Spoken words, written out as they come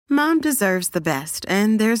Mom deserves the best,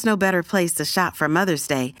 and there's no better place to shop for Mother's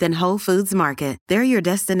Day than Whole Foods Market. They're your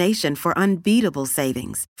destination for unbeatable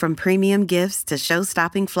savings, from premium gifts to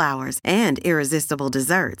show-stopping flowers and irresistible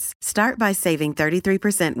desserts. Start by saving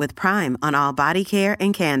 33% with Prime on all body care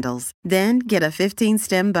and candles. Then get a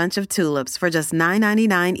 15-stem bunch of tulips for just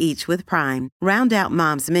 $9.99 each with Prime. Round out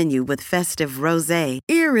Mom's menu with festive rosé,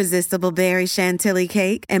 irresistible berry chantilly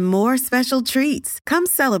cake, and more special treats. Come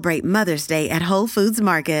celebrate Mother's Day at Whole Foods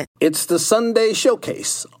Market. It's the Sunday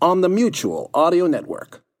Showcase on the Mutual Audio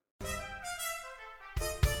Network.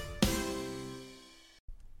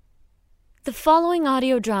 The following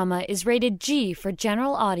audio drama is rated G for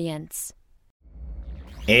general audience.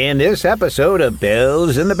 In this episode of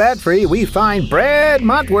Bells in the Batfry, we find Brad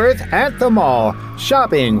Montworth at the mall,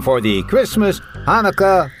 shopping for the Christmas,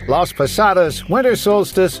 Hanukkah, Las Posadas, Winter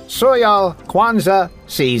Solstice, Soyal, Kwanzaa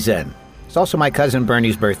season. It's also my cousin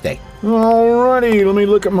Bernie's birthday. Alrighty, let me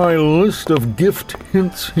look at my list of gift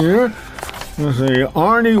hints here. Let's see,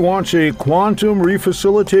 Arnie wants a quantum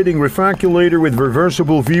refacilitating refraculator with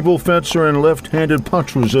reversible Wiebelfetzer and left-handed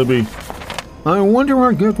Patruseby. I wonder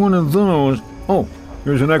I'd get one of those. Oh,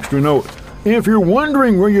 here's an extra note. If you're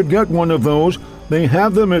wondering where you'd get one of those, they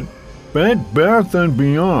have them at Bed Bath &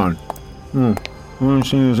 Beyond. Let me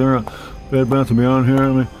see, is there a Bed Bath & Beyond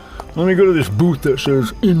here? Let me go to this booth that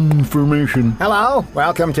says information. Hello,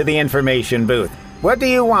 welcome to the information booth. What do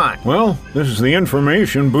you want? Well, this is the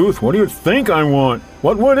information booth. What do you think I want?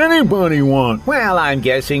 What would anybody want? Well, I'm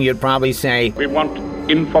guessing you'd probably say, we want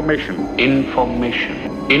information.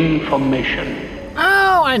 Information.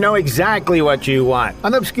 Oh, I know exactly what you want.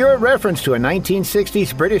 An obscure reference to a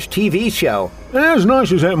 1960s British TV show. As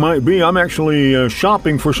nice as that might be, I'm actually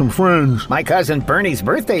shopping for some friends. My cousin Bernie's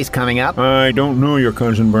birthday's coming up. I don't know your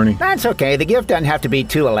cousin Bernie. That's okay. The gift doesn't have to be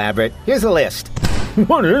too elaborate. Here's a list.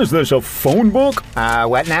 What is this, a phone book?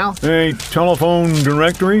 What now? A telephone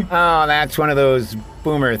directory? Oh, that's one of those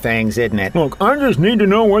boomer things, isn't it? Look, I just need to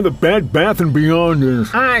know where the Bed Bath & Beyond is.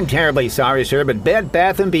 I'm terribly sorry, sir, but Bed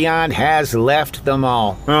Bath & Beyond has left the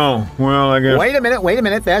mall. Oh, well, I guess... Wait a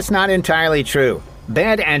minute. That's not entirely true.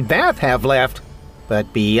 Bed and Bath have left,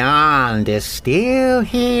 but Beyond is still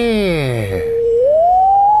here.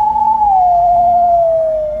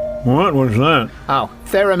 What was that? Oh,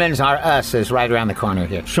 Theremin's Are Us is right around the corner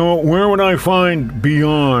here. So where would I find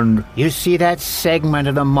Beyond? You see that segment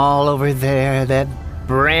of the mall over there that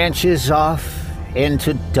branches off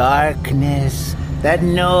into darkness that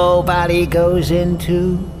nobody goes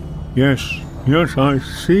into? Yes, I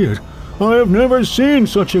see it. I have never seen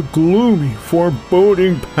such a gloomy,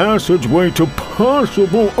 foreboding passageway to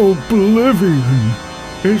possible oblivion.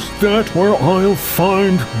 Is that where I'll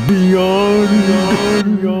find Beyond?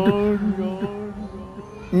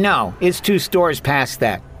 No, it's 2 stores past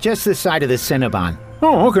that. Just the side of the Cinnabon.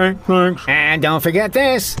 Oh, okay, thanks. And don't forget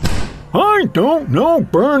this. I don't know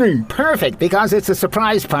Bernie. Perfect, because it's a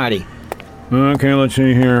surprise party. Okay, let's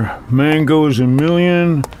see here. Mango's a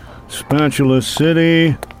Million, Spatula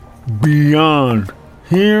City, Beyond.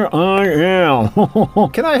 Here I am.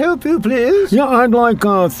 Can I help you, please? Yeah, I'd like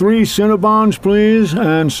 3 Cinnabons, please,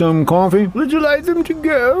 and some coffee. Would you like them to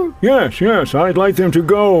go? Yes, I'd like them to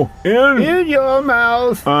go in your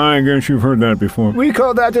mouth. I guess you've heard that before. We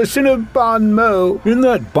call that a Cinnabon Mo. Isn't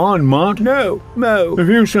that Bon Mott? No, Mo. If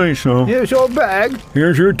you say so. Here's your bag.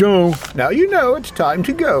 Here's your dough. Now you know it's time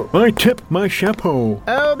to go. I tip my chapeau.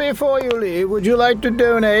 Oh, before you leave, would you like to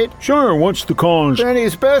donate? Sure, what's the cause?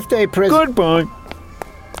 Bernie's birthday present. Goodbye.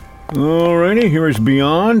 Alrighty, here is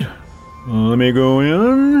Beyond. Let me go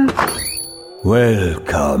in.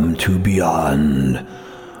 Welcome to Beyond.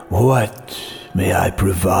 What may I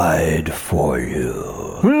provide for you?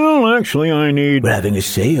 Well, actually, I need... We're having a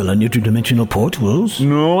sale on interdimensional portals.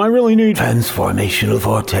 No, I really need... Transformational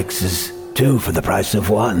vortexes. 2 for the price of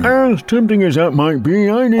 1. As tempting as that might be,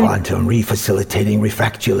 I need... Quantum refacilitating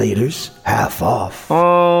refractulators. Half off.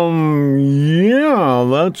 Yeah,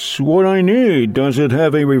 that's what I need. Does it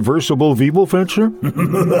have a reversible Wiebelfetzer?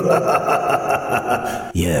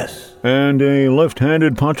 Yes. And a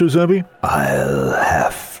left-handed Patruseby? I'll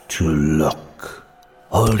have to look.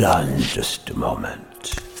 Hold on just a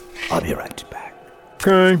moment. I'll be right back.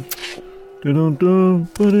 Okay. Did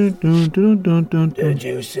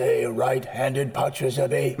you say right-handed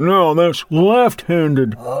Patruseby? No, that's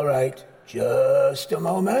left-handed. All right, just a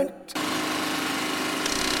moment.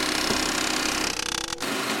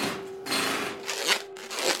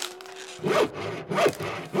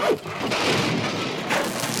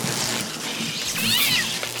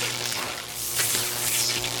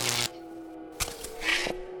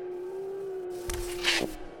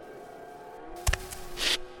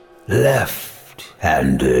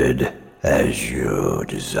 handed as you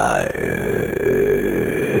desired.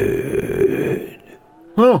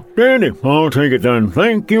 Oh, dandy. I'll take it then.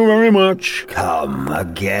 Thank you very much. Come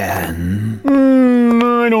again.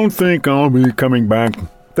 I don't think I'll be coming back.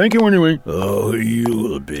 Thank you anyway. Oh,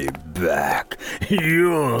 you'll be back.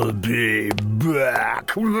 You'll be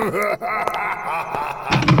back.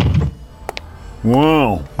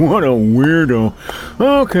 Wow, what a weirdo.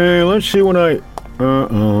 Okay, let's see what I've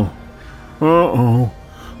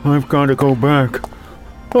got to go back.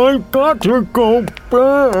 I've got to go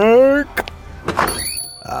back.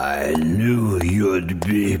 I knew you'd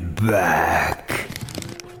be back.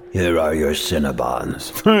 Here are your Cinnabons.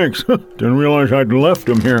 Thanks. Didn't realize I'd left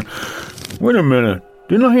them here. Wait a minute.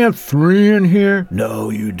 Didn't I have 3 in here? No,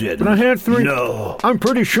 you didn't. But I had 3. No. I'm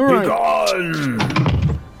pretty sure Be gone.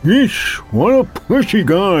 Yeesh, what a pushy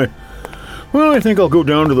guy. Well, I think I'll go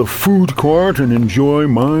down to the food court and enjoy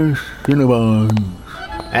my Cinnabons.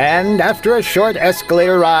 And after a short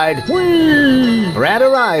escalator ride, Brad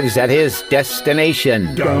arrives at his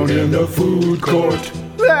destination. Down in the food court.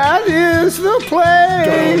 That is the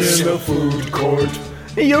place. Down in the food court.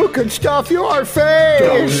 You can stuff your face.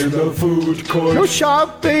 Down in the food court. Your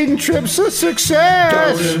shopping trip's a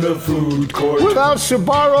success. Down in the food court. Without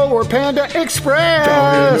Subaru or Panda Express.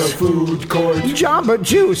 Down in the food court. Jamba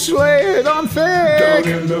Juice, lay it on thick. Down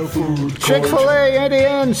in the food court. Chick-fil-A, Auntie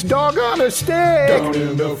Anne's, dog on a stick. Down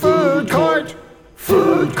in the food court.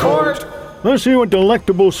 Food court. Let's see what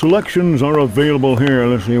delectable selections are available here.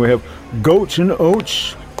 Let's see, we have goats and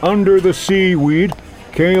oats, under the seaweed,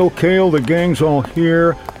 kale, the gang's all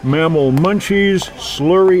here, mammal munchies,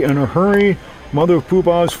 slurry in a hurry, Mother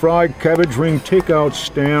Poopah's fried cabbage ring takeout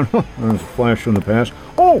stand. That's a flash from the past.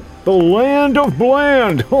 Oh, the land of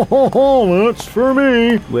bland. Oh, that's for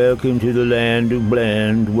me. Welcome to the land of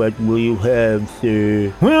bland. What will you have,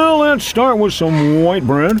 sir? Well, let's start with some white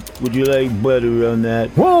bread. Would you like butter on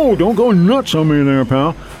that? Whoa, don't go nuts on me there,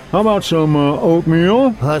 pal. How about some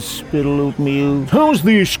oatmeal? Hospital oatmeal. How's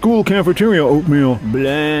the school cafeteria oatmeal?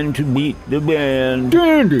 Bland to beat the band.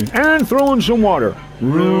 Dandy. And throw in some water.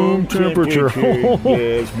 Room temperature.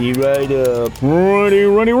 Yes, be right up. Ready,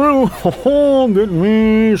 room. Get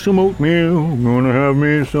me some oatmeal. Gonna have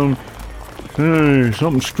me some... Hey,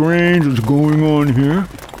 something strange is going on here.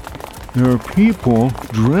 There are people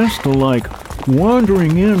dressed alike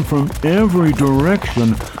wandering in from every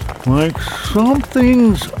direction like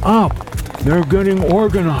something's up. They're getting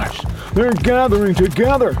organized. They're gathering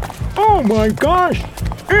together. Oh my gosh!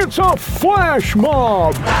 It's a flash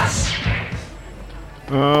mob!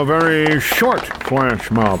 A very short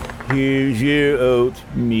flash mob. Here's your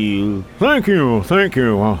oatmeal. Thank you.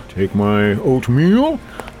 I'll take my oatmeal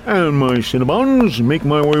and my Cinnabons, make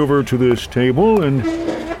my way over to this table, and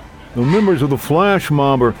the members of the flash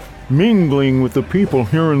mob are mingling with the people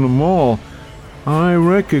here in the mall. I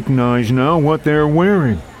recognize now what they're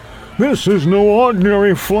wearing. This is no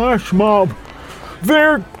ordinary flash mob.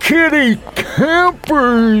 They're kitty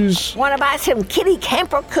campers! Want to buy some kitty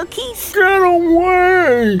camper cookies? Get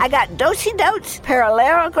away! I got Do-si-dotes,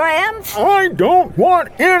 parallelograms, I don't want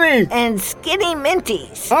any! and skinny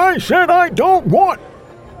minties. I said I don't want...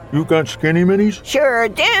 You got skinny minis? Sure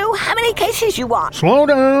do. How many cases you want? Slow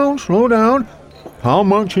down. How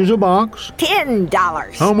much is a box?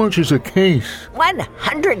 $10. How much is a case?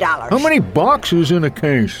 $100. How many boxes in a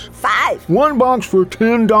case? 5. 1 box for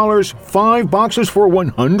 $10, 5 boxes for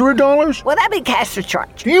 $100? Will that be cash or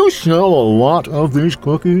charge? Do you sell a lot of these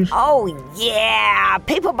cookies? Oh, yeah.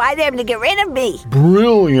 People buy them to get rid of me.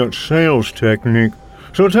 Brilliant sales technique.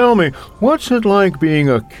 So tell me, what's it like being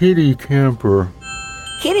a kitty camper?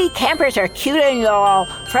 Kitty campers are cute and loyal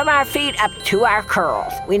from our feet up to our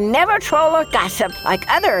curls. We never troll or gossip like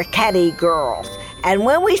other catty girls. And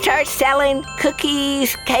when we start selling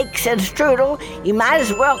cookies, cakes, and strudel, you might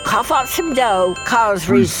as well cough out some dough, cause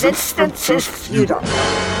resistance is futile.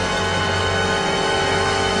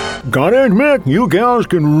 Gotta admit, you gals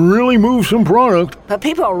can really move some product. But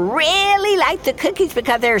people really like the cookies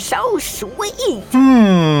because they're so sweet.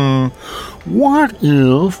 What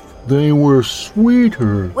if they were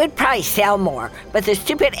sweeter? We'd probably sell more, but the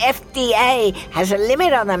stupid FDA has a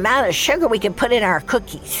limit on the amount of sugar we can put in our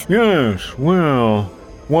cookies. Yes, well,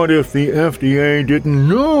 what if the FDA didn't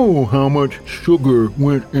know how much sugar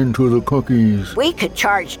went into the cookies? We could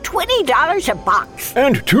charge $20 a box.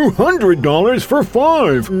 And $200 for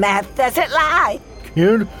 5. Math doesn't lie.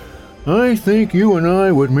 Kid, I think you and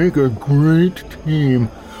I would make a great team.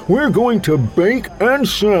 We're going to bake and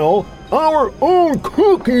sell our own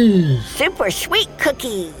cookies! Super sweet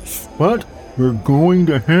cookies. But we're going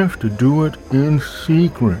to have to do it in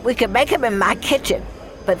secret. We could make them in my kitchen.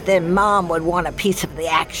 but then Mom would want a piece of the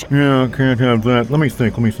action. Yeah, can't have that. Let me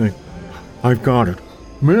think. I've got it.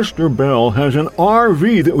 Mr. Bell has an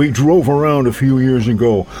RV that we drove around a few years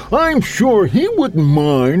ago. I'm sure he wouldn't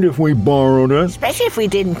mind if we borrowed it. Especially if we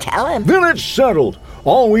didn't tell him. Then it's settled.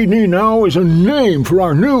 All we need now is a name for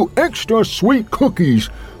our new extra sweet cookies.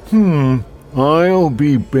 I'll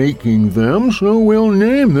be baking them, so we'll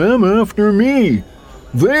name them after me.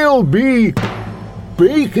 They'll be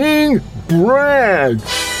Baking Brad.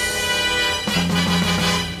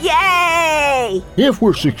 Yay! If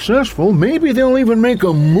we're successful, maybe they'll even make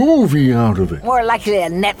a movie out of it. More likely a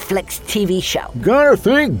Netflix TV show. Gotta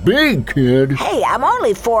think big, kid. Hey, I'm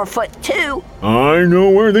only 4'2". I know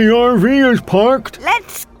where the RV is parked.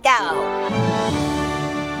 Let's go.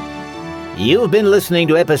 You've been listening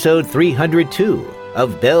to episode 302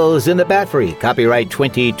 of Bells in the Batfry, copyright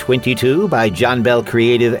 2022 by John Bell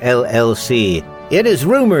Creative LLC. It is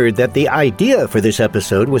rumored that the idea for this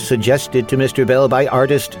episode was suggested to Mr. Bell by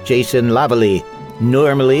artist Jason Lavallee.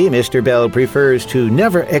 Normally, Mr. Bell prefers to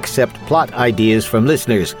never accept plot ideas from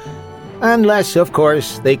listeners, unless, of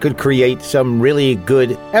course, they could create some really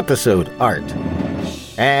good episode art.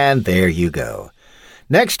 And there you go.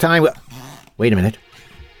 Next time... Wait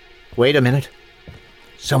a minute.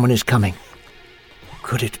 Someone is coming.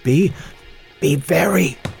 Could it be? Be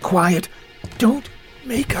very quiet. Don't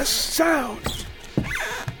make a sound.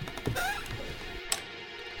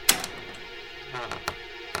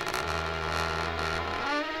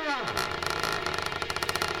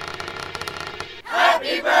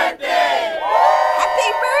 Happy birthday! Happy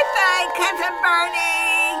birthday, Cousin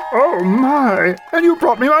Bernie! Oh my! And you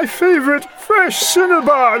brought me my favorite fresh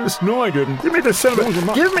Cinnabons! No, I didn't. Give me the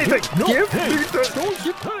Cinnabon. Give me the...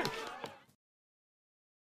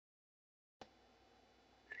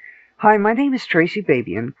 Hi, my name is Tracy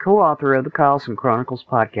Babian, co-author of the Carlson Chronicles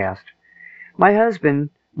podcast. My husband,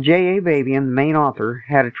 J.A. Babian, the main author,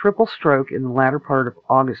 had a triple stroke in the latter part of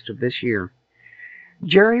August of this year.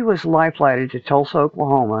 Jerry was life-flighted to Tulsa,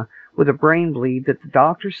 Oklahoma, with a brain bleed that the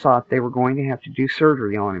doctors thought they were going to have to do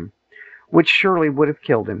surgery on him, which surely would have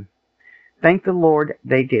killed him. Thank the Lord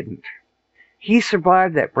they didn't. He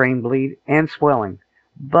survived that brain bleed and swelling,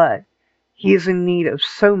 but he is in need of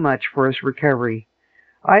so much for his recovery.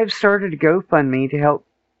 I have started a GoFundMe to help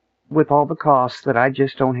with all the costs that I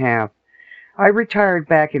just don't have. I retired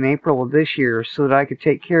back in April of this year so that I could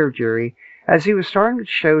take care of Jerry, as he was starting to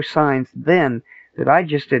show signs then that I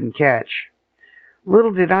just didn't catch.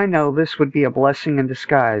 Little did I know this would be a blessing in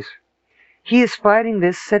disguise. He is fighting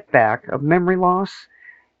this setback of memory loss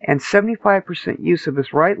and 75% use of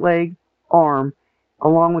his right leg, arm,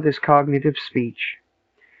 along with his cognitive speech.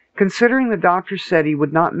 Considering the doctor said he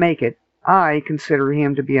would not make it, I consider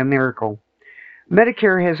him to be a miracle.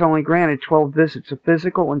 Medicare has only granted 12 visits of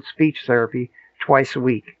physical and speech therapy twice a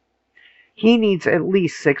week. He needs at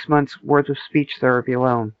least 6 months' worth of speech therapy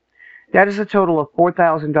alone. That is a total of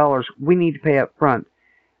 $4,000 we need to pay up front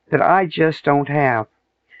that I just don't have.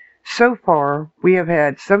 So far, we have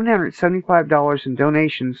had $775 in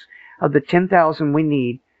donations of the $10,000 we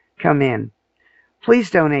need come in.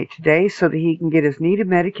 Please donate today so that he can get his needed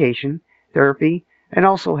medication, therapy, and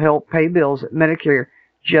also help pay bills that Medicare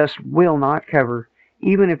just will not cover,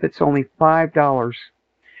 even if it's only $5.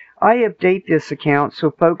 I update this account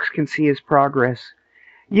so folks can see his progress.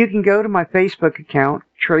 You can go to my Facebook account,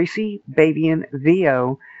 Tracy Babian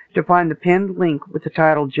VO, to find the pinned link with the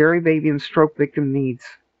title Jerry Babian Stroke Victim Needs.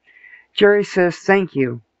 Jerry says, thank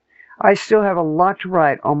you. I still have a lot to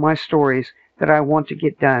write on my stories that I want to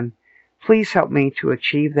get done. Please help me to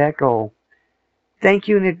achieve that goal. Thank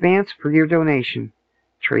you in advance for your donation.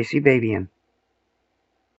 Tracy Babian.